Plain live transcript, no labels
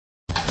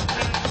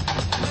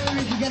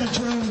get a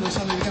drone or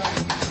something.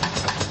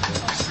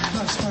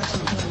 That's sparks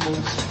and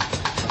flamboys.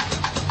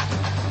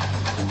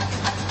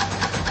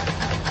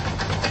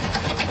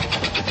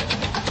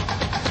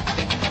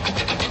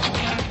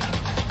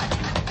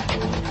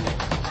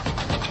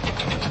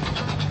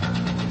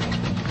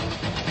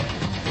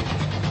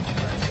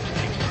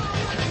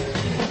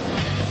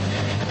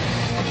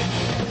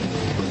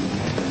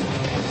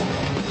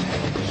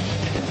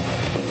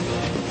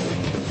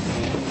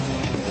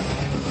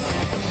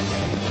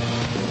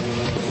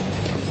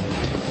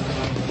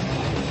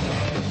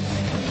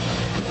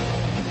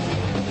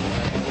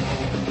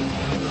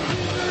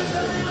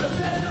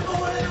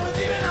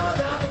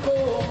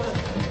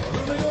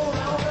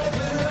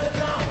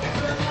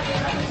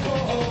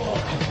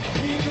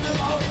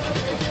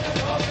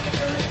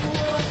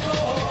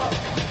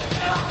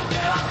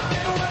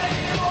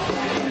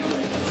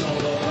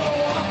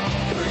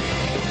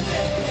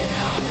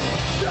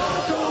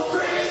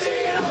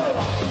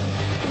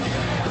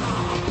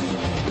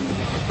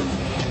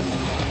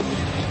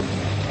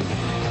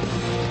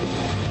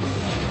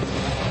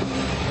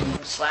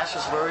 Slash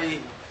is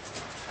very,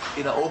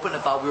 open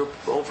about. We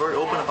were very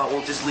open about.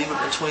 We'll just leave it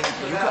between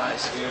you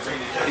guys.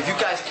 If you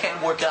guys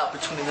can't work out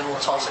between, then we'll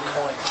toss a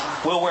coin.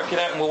 We'll work it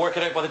out, and we'll work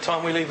it out by the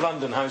time we leave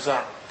London. How's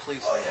that?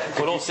 Please.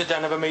 We'll all sit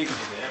down and have a meeting.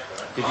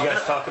 Did you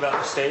guys talk about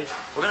the stage?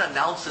 We're gonna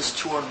announce this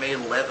tour on May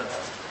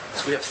 11th.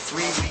 So we have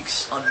 3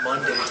 weeks on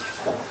Monday.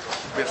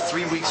 We have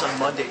 3 weeks on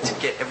Monday to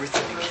get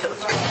everything together.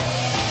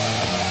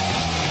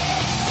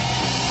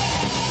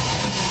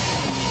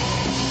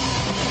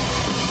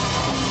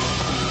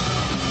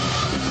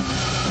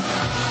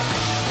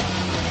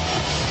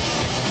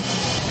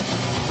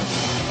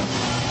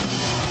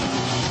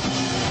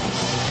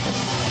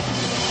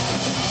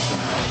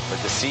 But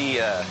to see,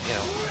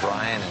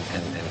 Brian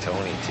and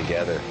Tony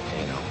together,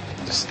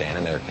 just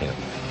standing there,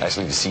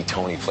 actually to see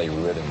Tony play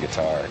rhythm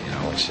guitar,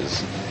 which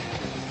is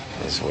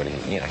what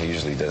he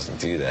usually doesn't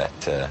do that.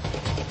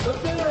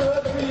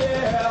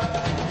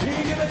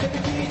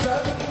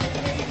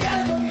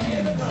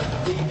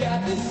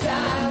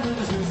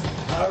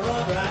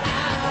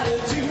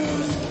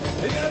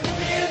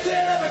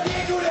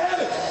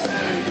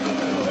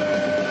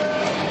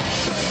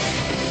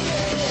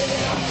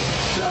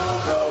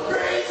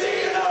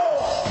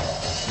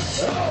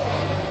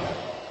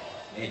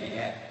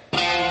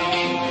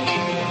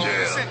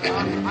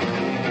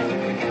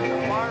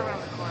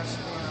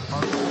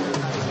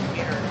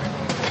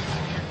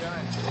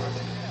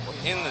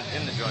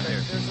 In the joint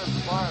here. There's a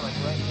bar like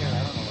right here. I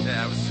don't know.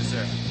 Yeah, I was just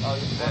there. Oh,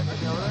 you can take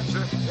me over there?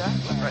 Sure. Yeah?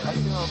 Right. I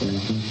see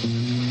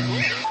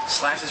over.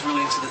 Slash is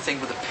really into the thing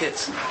with the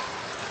pits.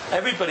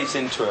 Everybody's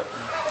into it.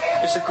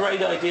 It's a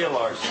great idea,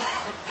 Lars. You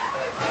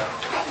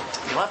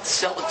don't have to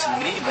sell it to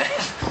me, man.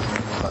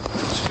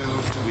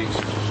 2 weeks.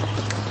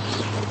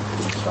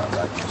 Start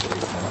back in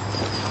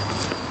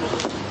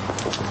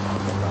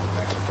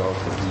Mexico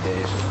for 3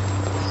 days.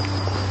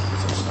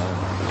 Some sun.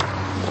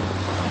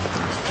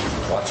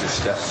 Watch your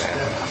step, man.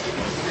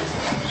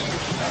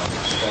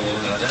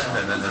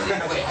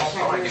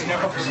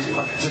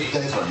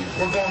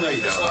 We're going there,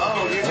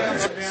 oh,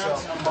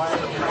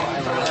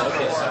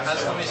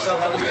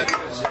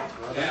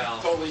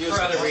 you're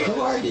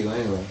Who are you,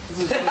 anyway?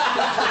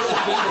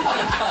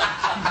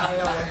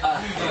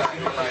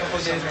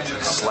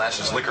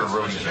 Slash's liquor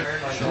roadie.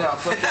 No,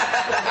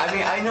 I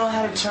mean, I know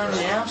how to turn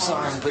the amps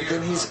on, but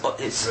then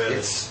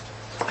it's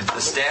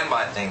the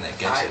standby thing that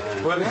gets you.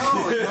 No,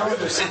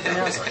 there's something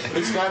else.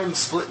 It's got him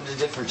split into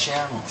different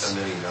channels.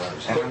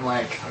 And I'm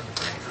like,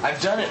 I've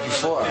done it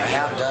before. I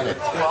have done it.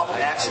 The problem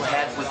Axel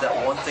had with that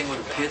one thing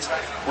with the pits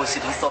was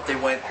that he thought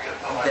it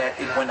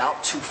went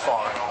out too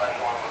far.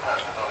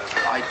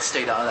 I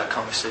stayed out of that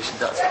conversation.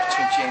 That's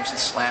between James and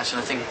Slash, and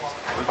I think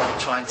we're going to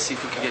try and see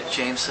if we can get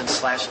James and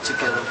Slash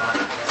together.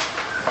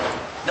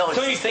 No,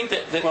 So you think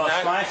that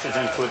Slash is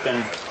into it,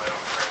 then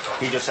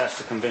he just has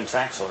to convince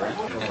Axel, right?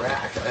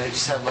 I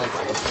just had like...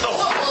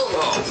 Oh,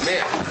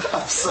 man.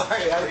 I'm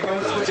sorry.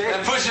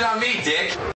 Push it on me, Dick.